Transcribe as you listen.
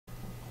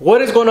What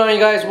is going on, you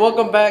guys?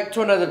 Welcome back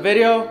to another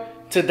video.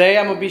 Today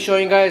I'm going to be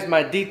showing you guys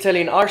my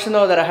detailing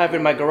arsenal that I have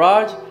in my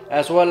garage,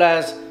 as well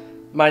as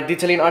my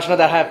detailing arsenal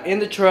that I have in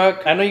the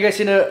truck. I know you guys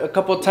seen it a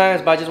couple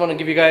times, but I just want to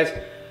give you guys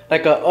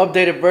like an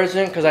updated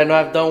version, because I know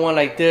I've done one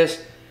like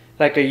this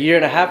like a year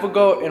and a half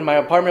ago in my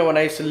apartment when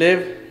I used to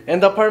live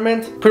in the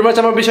apartment. Pretty much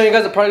I'm going to be showing you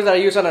guys the products that I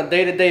use on a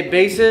day-to-day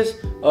basis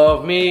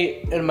of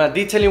me in my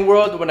detailing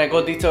world when I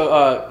go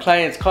detail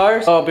clients'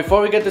 cars. So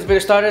before we get this video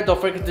started, don't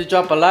forget to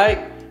drop a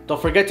like. Don't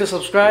forget to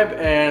subscribe,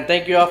 and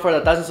thank you all for the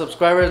 1,000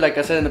 subscribers like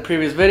I said in the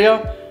previous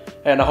video,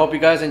 and I hope you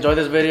guys enjoy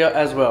this video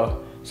as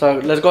well. So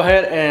let's go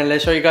ahead and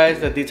let's show you guys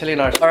the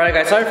detailing arsenal. Alright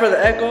guys, sorry for the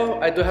echo.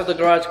 I do have the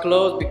garage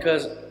closed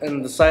because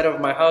in the side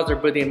of my house they're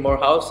building more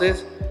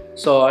houses,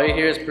 so all you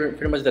hear is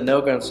pretty much the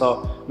nail gun.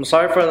 So I'm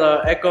sorry for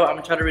the echo. I'm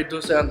gonna try to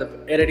reduce it on the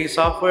editing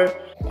software.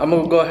 I'm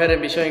gonna go ahead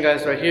and be showing you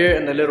guys right here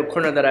in the little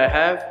corner that I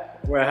have,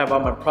 where I have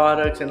all my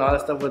products and all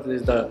that stuff, with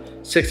the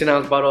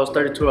 16-ounce bottles,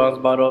 32-ounce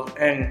bottles,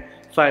 and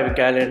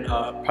 5-gallon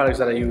products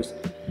that I use.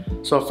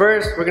 So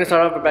first, we're gonna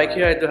start off back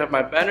here. I do have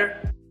my banner.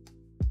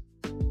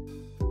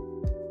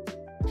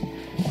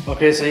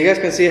 Okay, so you guys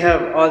can see I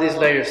have all these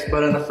layers,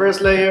 but in the first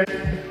layer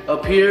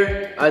up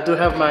here, I do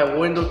have my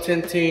window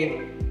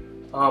tinting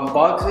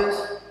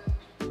boxes.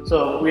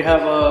 So we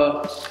have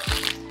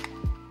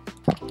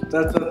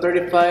that's a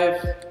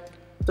 35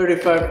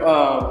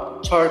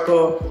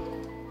 charcoal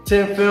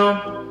tin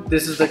film.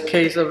 This is the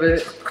case of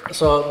it.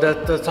 So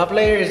the top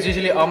layer is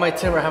usually all my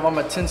tin, where I have all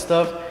my tin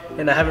stuff,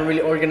 and I haven't really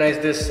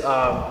organized this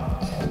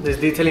this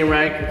detailing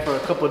rack for a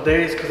couple of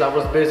days because I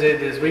was busy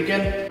this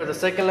weekend. For the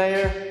second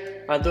layer,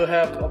 I do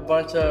have a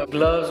bunch of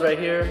gloves right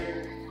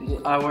here.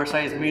 I wear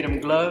size medium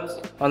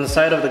gloves. On the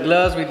side of the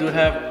gloves, we do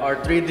have our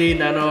 3D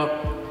Nano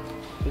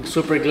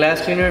Super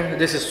Glass Cleaner.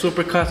 This is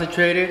super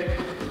concentrated,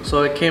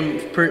 so it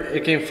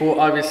came full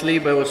obviously,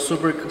 but it was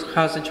super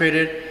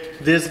concentrated.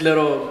 This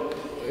little,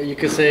 you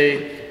could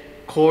say,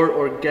 quart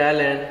or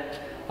gallon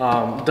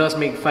does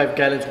make 5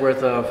 gallons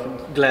worth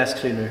of glass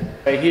cleaner.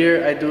 Right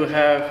here I do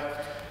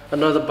have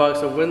another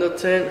box of window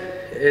tint.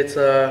 It's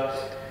a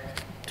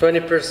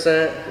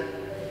 20%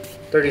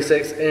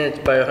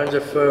 36-inch by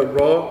 100-foot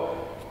roll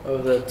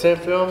of the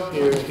tint film.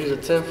 Here's a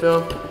tint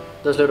film.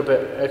 There's a little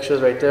bit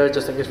extras right there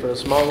just in case for the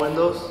small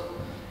windows.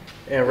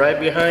 And right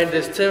behind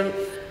this tint,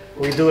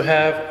 we do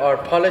have our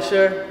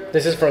polisher.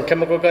 This is from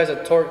Chemical Guys,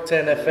 a Torque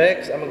 10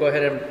 FX. I'm gonna go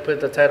ahead and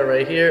put the title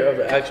right here of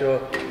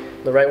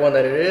the right one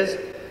that it is.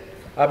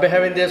 I've been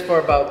having this for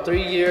about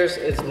 3 years.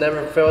 It's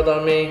never failed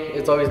on me.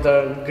 It's always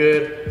done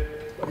good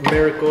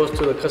miracles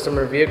to the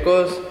customer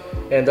vehicles,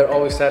 and they're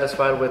always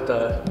satisfied with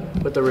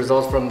the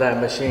results from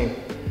that machine.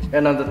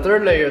 And on the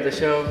third layer of the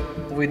shelf,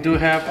 we do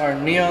have our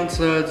Neon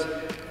Suds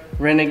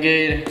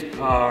Renegade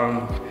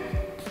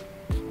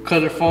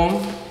color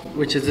foam,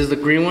 which is the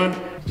green one.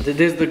 This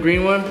is the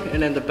green one,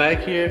 and in the back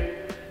here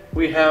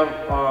we have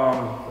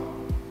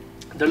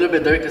they're a little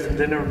bit dirty because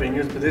they've never been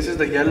used, but this is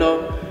the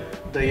yellow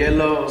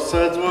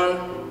Suds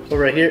one. So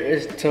right here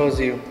it tells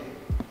you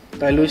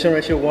dilution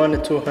ratio 1 to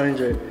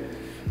 200.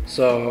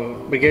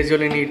 So because you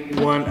only need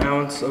 1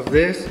 ounce of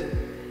this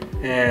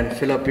and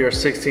fill up your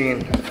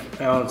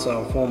 16-ounce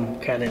foam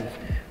cannon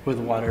with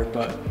water.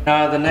 But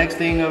now the next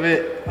thing of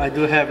it I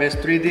do have is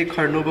 3D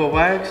Carnauba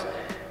wax.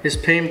 It's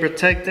paint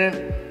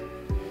protectant.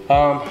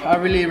 I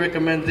really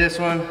recommend this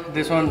one.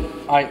 This one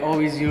I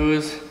always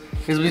use.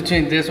 It's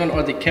between this one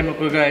or the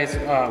Chemical Guys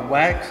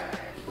wax.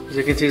 As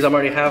you can see, I'm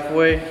already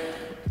halfway.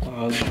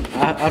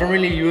 I don't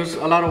really use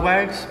a lot of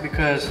wax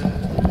because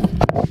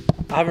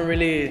I haven't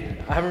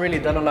really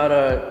done a lot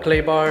of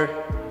clay bar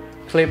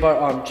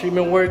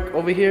treatment work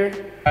over here.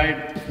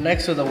 Right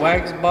next to the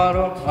wax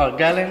bottle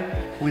gallon,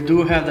 we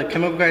do have the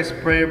Chemical Guys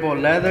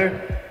sprayable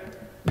leather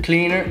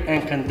cleaner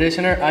and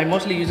conditioner. I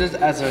mostly use this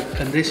as a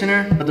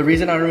conditioner, but the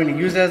reason I don't really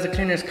use it as a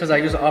cleaner is because I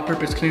use an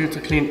all-purpose cleaner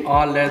to clean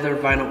all leather,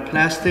 vinyl,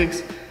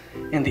 plastics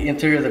in the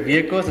interior of the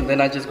vehicles, and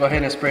then I just go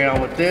ahead and spray it on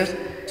with this.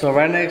 So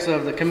right next to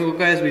the Chemical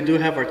Guys, we do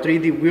have our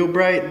 3D Wheel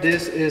Bright.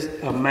 This is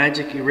a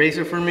magic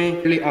eraser for me.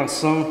 Really on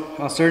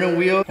certain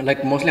wheels,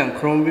 like mostly on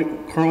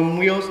chrome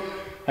wheels,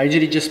 I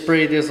usually just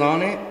spray this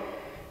on it,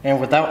 and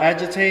without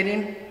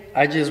agitating,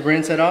 I just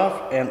rinse it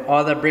off, and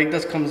all that brake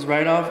dust comes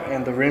right off,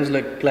 and the rims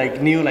look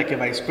like new, like if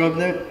I scrubbed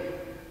it.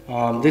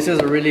 This is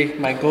really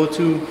my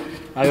go-to.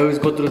 I always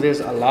go through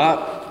this a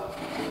lot.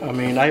 I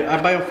mean, I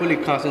buy them fully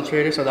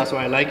concentrated, so that's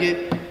why I like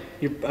it.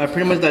 I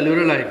pretty much dilute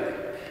it like,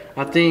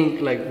 I think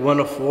like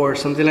 1/4 or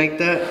something like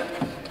that.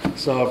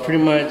 So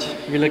pretty much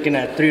you're looking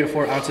at 3 to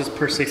 4 ounces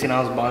per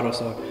 16-ounce bottle.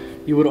 So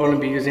you would only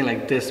be using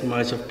like this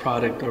much of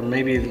product, or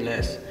maybe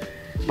less.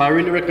 But I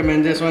really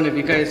recommend this one. If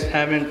you guys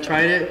haven't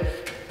tried it,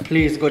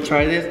 please go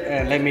try this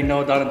and let me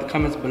know down in the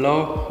comments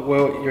below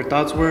what your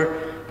thoughts were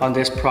on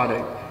this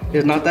product.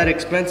 It's not that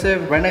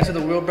expensive. Right next to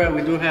the wheel bright,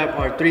 we do have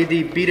our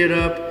 3D Beat It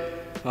Up.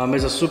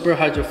 It's a super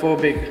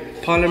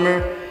hydrophobic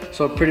polymer.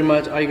 So pretty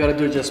much all you gotta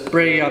do is just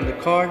spray it on the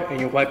car and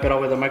you wipe it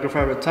out with a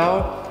microfiber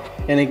towel.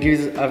 And it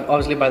gives,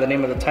 obviously by the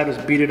name of the title, is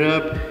Beat It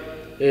Up.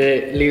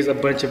 It leaves a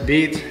bunch of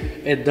beads.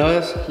 It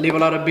does leave a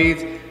lot of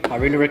beads, I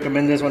really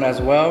recommend this one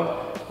as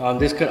well.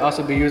 This could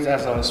also be used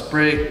as a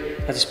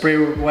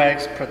spray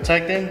wax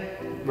protectant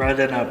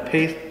rather than a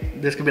paste.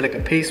 This could be like a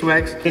paste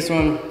wax. This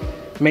one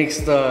makes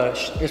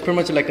it's pretty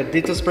much like a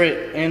detail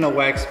spray and a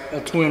wax,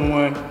 a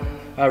 2-in-1.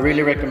 I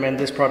really recommend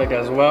this product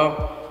as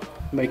well.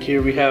 Like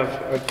here we have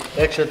an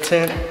extra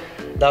tint.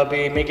 I'll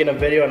be making a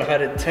video on how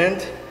to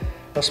tint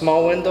a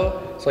small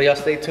window, so y'all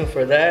stay tuned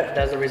for that.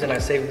 That's the reason I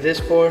saved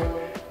this for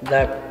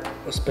that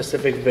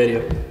specific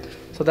video.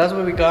 So that's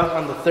what we got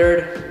on the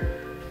third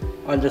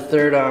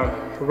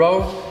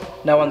row.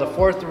 Now on the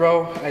fourth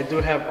row, I do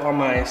have all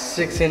my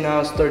 16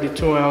 ounce,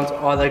 32 ounce,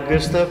 all that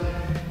good stuff.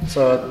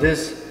 So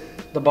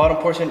the bottom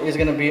portion is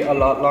gonna be a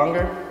lot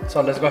longer.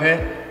 So let's go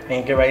ahead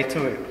and get right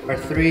to it. Our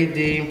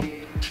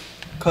 3D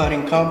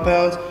cutting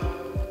compounds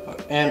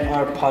and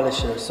our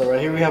polisher. So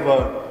right here we have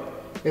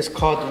it's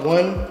called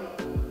One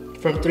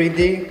from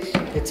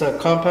 3D. It's a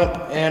compound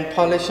and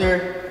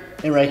polisher.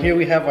 And right here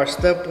we have our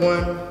step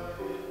 1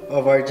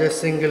 of our just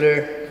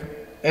singular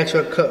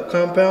extra cut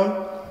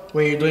compound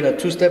when you're doing a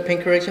 2-step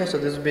paint correction. So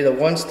this will be the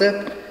 1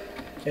 step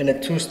and a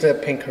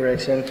 2-step paint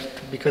correction,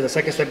 because the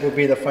second step will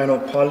be the final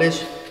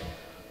polish.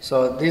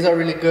 So these are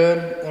really good.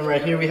 And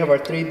right here we have our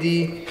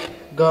 3D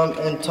gum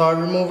and tar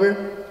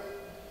remover.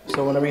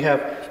 So whenever you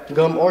have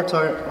gum or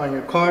tar on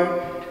your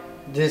car,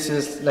 this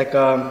is like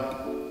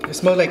it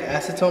smells like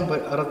acetone,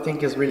 but I don't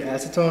think it's really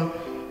acetone.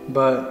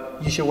 But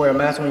you should wear a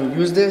mask when you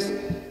use this.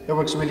 It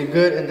works really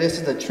good. And this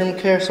is the trim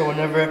care, so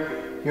whenever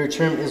your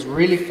trim is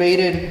really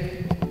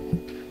faded,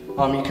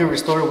 you can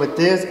restore it with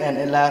this, and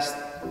it lasts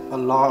a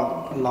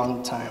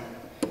long time.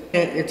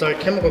 And it's our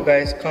Chemical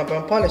Guys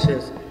compound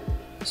polishes.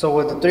 So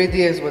with the 3D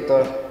is with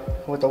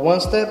the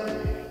 1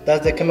 step,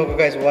 that's the Chemical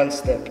Guys 1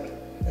 step.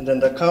 And then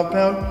the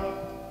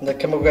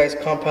Chemical Guys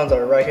compounds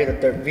are right here,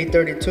 the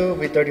V32,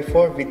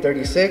 V34,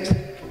 V36.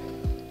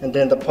 And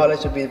then the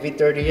polish will be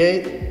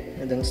V38,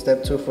 and then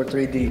step 2 for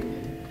 3D.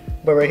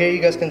 But right here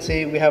you guys can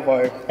see we have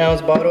our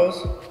ounce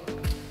bottles.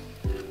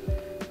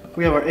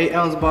 We have our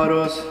 8-ounce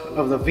bottles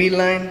of the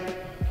V-line.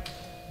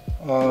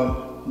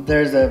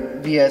 There's a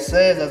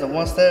VSS, that's a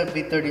 1 step,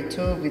 V32,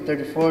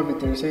 V34,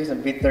 V36,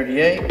 and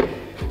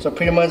V38. So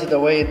pretty much the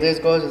way this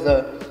goes is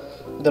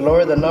the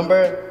lower the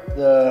number,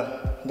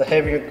 the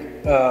heavier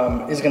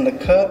is gonna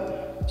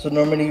cut. So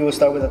normally you will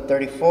start with a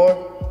 34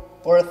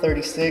 or a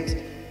 36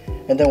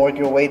 and then work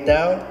your way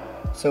down.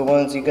 So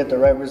once you get the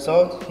right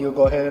result, you'll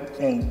go ahead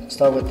and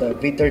start with the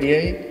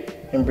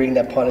V38 and bring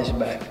that polish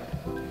back.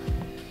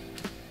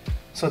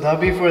 So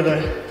that'll be for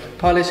the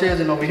polishes.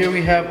 And over here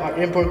we have our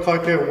import car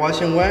care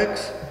wash and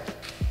wax.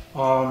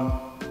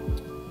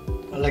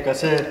 Like I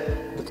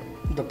said,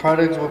 the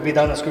products will be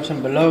down in the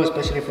description below,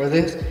 especially for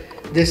this.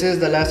 This is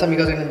the last time you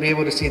guys are going to be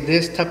able to see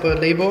this type of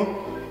label,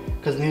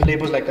 because new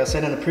labels, like I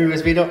said in the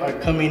previous video, are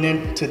coming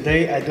in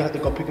today. I do have to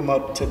go pick them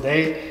up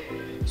today,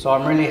 so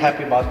I'm really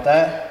happy about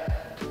that.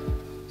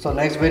 So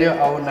next video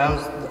I will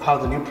announce how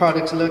the new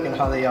products look and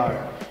how they are.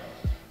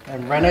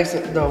 And right next to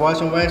the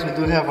wash and wax, we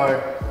do have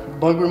our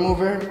bug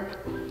remover.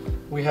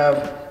 We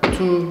have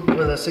 2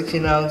 with a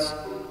 16-ounce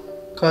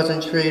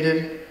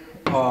concentrated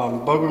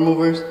bug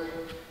removers.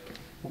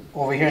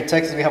 Over here in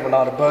Texas we have a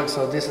lot of bugs,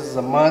 so this is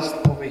a must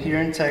over here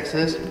in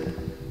Texas.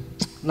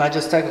 Not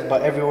just Texas,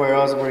 but everywhere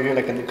else where you're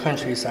like in the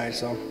countryside.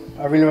 So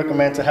I really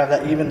recommend to have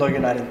that even though you're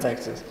not in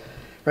Texas.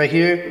 Right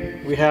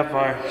here we have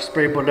our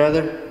sprayable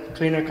leather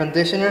cleaner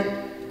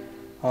conditioner.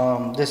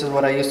 This is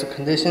what I use to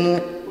condition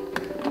it.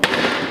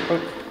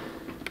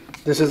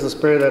 This is the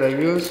spray that I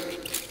use.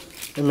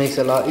 It makes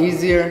it a lot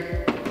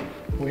easier.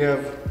 We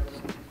have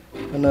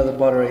another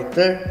bottle right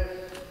there.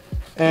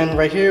 And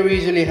right here we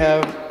usually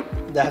have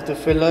that to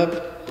fill up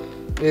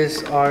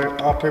is our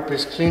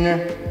all-purpose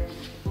cleaner,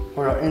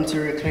 or our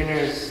interior cleaner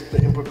is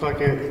the import car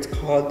care, it's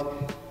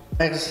called.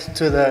 Next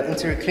to the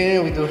interior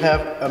cleaner we do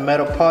have a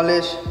metal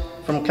polish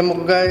from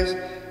Chemical Guys.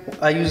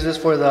 I use this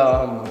for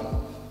the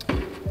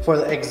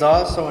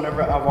exhaust, so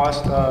whenever I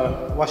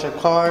wash a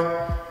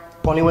car,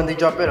 only when they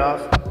drop it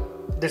off.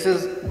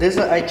 This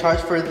I charge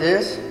for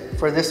this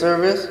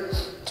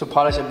service to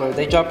polish it, but if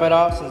they drop it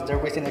off, since they're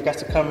wasting the gas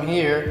to come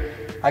here,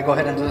 I go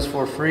ahead and do this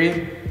for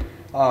free.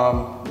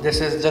 This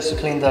is just to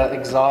clean the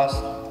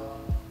exhaust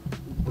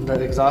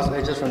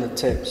edges from the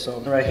tip.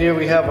 So right here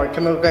we have our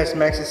Chemical Guys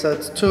Maxi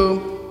Suds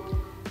 2.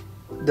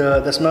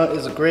 The smell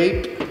is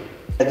grape.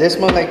 This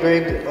smells like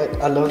grape.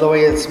 I love the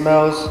way it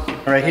smells.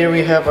 Right here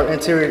we have our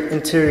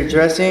interior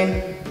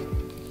dressing.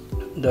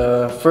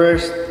 The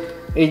first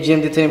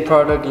AGM detailing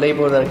product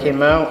label that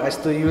came out. I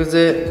still use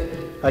it.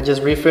 I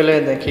just refill it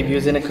and then keep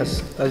using it,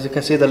 because as you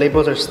can see the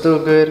labels are still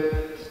good.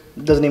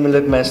 It doesn't even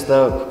look messed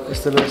up. It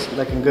still looks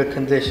like in good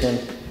condition.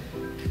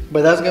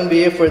 But that's gonna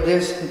be it for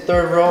this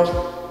third row.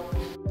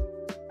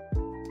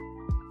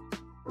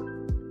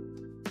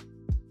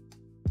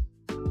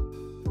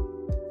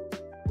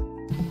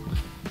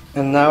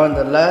 And now in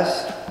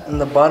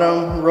the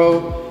bottom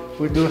row,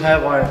 we do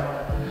have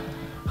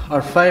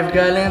our 5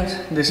 gallons.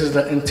 This is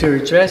the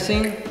interior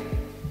dressing.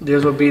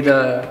 This will be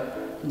the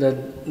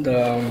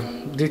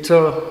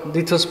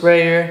detail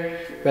sprayer.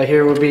 Right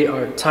here will be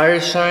our tire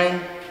shine.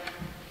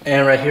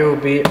 And right here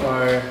will be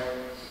our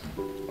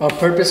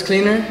all-purpose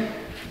cleaner.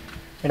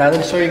 And I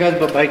didn't show you guys,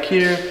 but back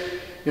here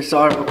is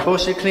our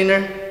upholstery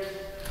cleaner.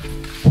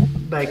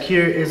 Back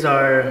here is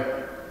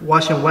our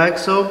wash and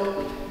wax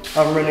soap.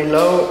 I'm running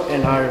low,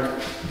 and our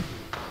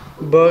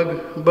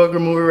bug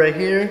remover right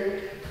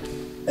here,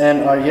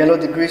 and our yellow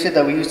degreaser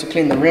that we use to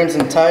clean the rims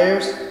and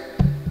tires.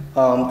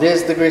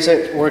 This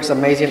degreaser works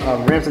amazing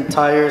on rims and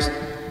tires.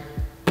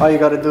 All you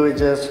gotta do is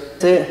just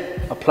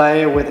apply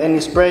it with any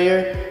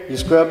sprayer, you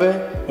scrub it,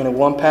 and in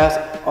one pass,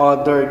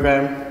 all dirt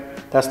grime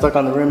that's stuck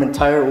on the rim and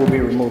tire will be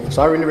removed.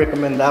 So I really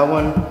recommend that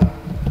one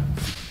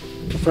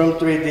from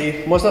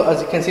 3D.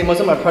 As you can see, most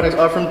of my products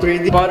are from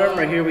 3D. Bottom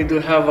right here, we do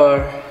have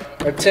our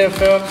tin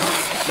film.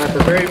 At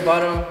the very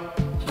bottom,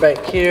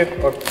 back here,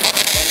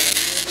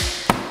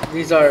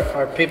 these are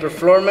our paper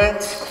floor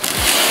mats.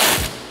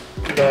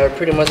 They are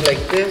pretty much like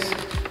this,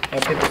 our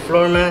paper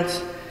floor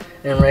mats.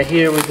 And right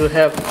here, we do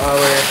have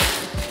our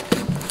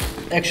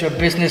extra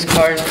business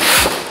cards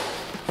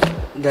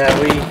that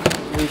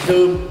we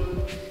do.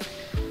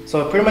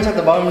 So pretty much at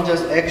the bottom,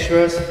 just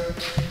extras,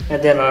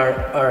 and then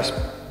our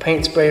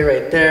paint spray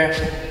right there.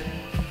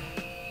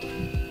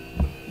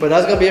 But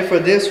that's gonna be it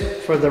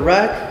for the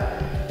rack.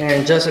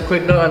 And just a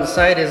quick note on the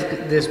side is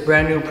this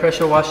brand new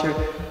pressure washer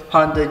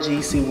Honda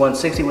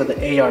GC160 with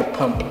the AR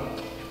pump.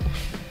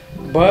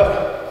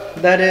 But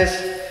that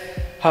is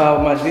how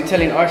my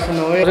detailing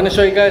arsenal is. I'm gonna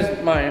show you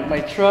guys my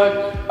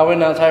truck. I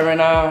went outside right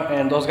now,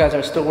 and those guys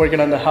are still working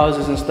on the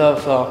houses and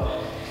stuff,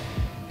 so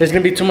there's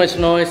gonna be too much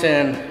noise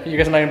and you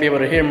guys are not gonna be able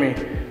to hear me.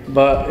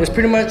 But it's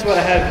pretty much what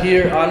I have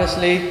here,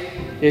 honestly.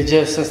 It's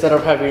just, instead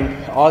of having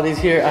all these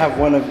here, I have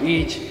one of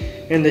each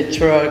in the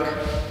truck.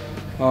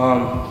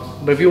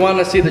 But if you want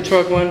to see the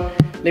truck one,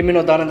 let me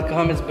know down in the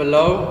comments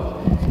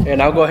below,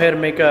 and I'll go ahead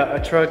and make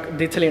a truck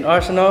detailing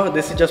arsenal.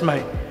 This is just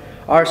my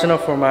arsenal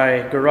for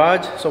my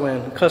garage, so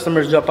when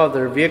customers drop off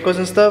their vehicles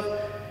and stuff,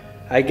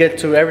 I get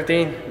to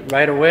everything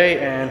right away,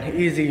 and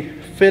easy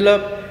fill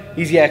up,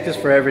 easy access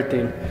for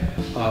everything.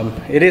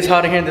 It is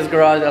hot in here in this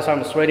garage, that's why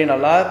I'm sweating a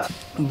lot.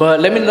 But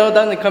let me know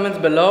down in the comments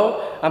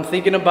below. I'm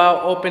thinking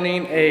about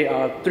opening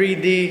a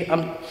 3D,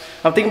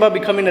 I'm thinking about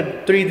becoming a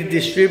 3D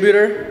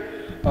distributor.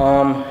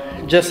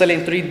 Just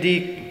selling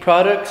 3D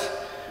products.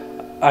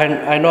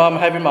 I know I'm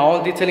having my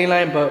own detailing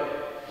line, but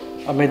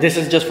I mean, this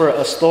is just for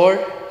a store.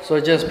 So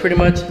just pretty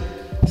much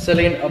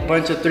selling a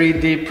bunch of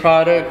 3D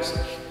products,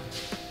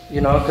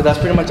 you know, because that's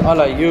pretty much all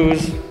I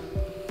use.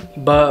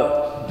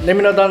 But let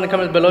me know down in the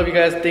comments below if you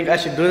guys think I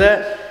should do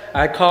that.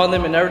 I called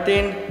them and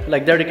everything,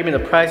 like they already give me the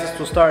prices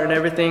to start and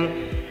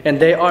everything, and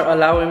they are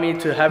allowing me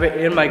to have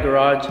it in my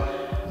garage,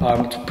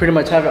 to pretty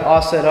much have it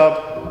all set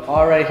up,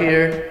 all right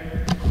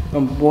here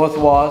on both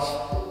walls,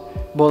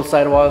 both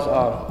side walls,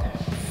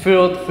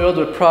 filled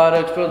with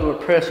products, filled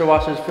with pressure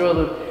washers, filled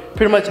with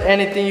pretty much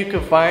anything you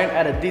can find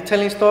at a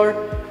detailing store.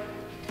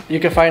 You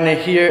can find it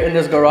here in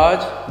this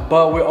garage,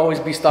 but we'll always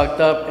be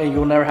stocked up and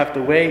you'll never have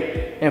to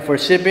wait. And for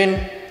shipping,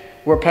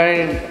 we're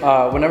planning,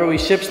 whenever we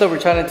ship stuff, we're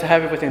trying to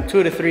have it within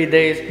 2 to 3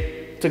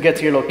 days to get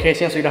to your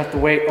location, so you don't have to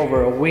wait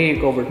over a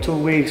week, over 2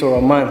 weeks, or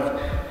a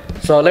month.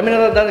 So let me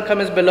know down in the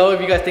comments below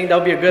if you guys think that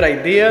would be a good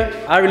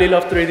idea. I really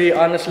love 3D,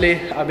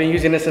 honestly. I've been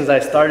using it since I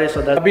started, so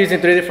I've been using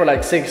 3D for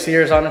like 6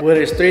 years, honestly.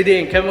 Whether it's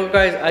 3D and Chemical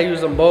Guys, I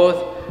use them both.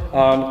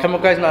 Chemical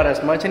Guys not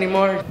as much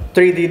anymore.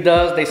 3D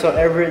does, they sell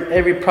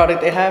every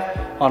product they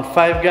have on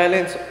 5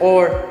 gallons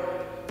or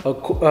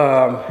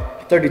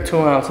 32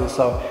 ounces.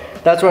 So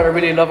that's what I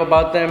really love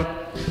about them.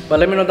 But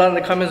let me know down in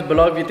the comments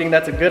below if you think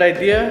that's a good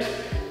idea.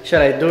 Should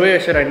I do it or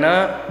should I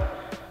not?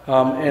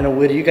 And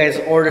would you guys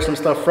order some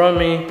stuff from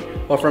me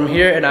or from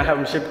here, and I have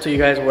them shipped to you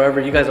guys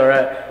wherever you guys are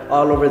at,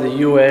 all over the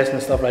US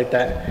and stuff like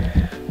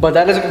that. But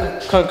that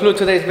does conclude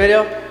today's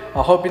video.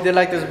 I hope you did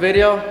like this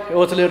video. It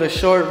was a little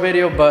short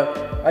video,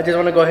 but I just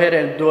want to go ahead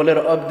and do a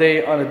little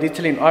update on the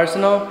detailing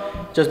arsenal,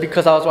 just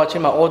because I was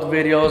watching my old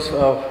videos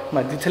of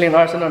my detailing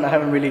arsenal and I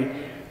haven't really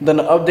done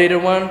an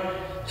updated one.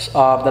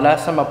 The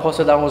last time I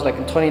posted that was like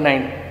in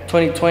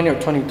 2020 or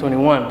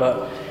 2021,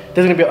 but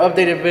there's gonna be an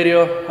updated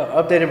video,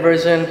 an updated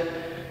version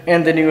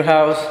in the new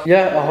house.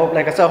 Yeah, I hope,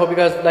 like I said, I hope you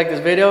guys like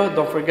this video.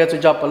 Don't forget to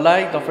drop a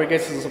like, don't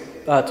forget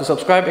to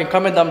subscribe, and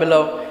comment down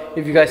below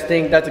if you guys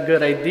think that's a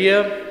good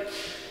idea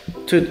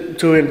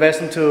to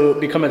invest into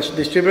become a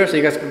distributor, so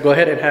you guys can go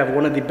ahead and have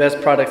one of the best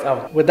products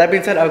out. With that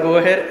being said, I'll go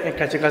ahead and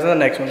catch you guys in the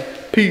next one.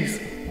 Peace.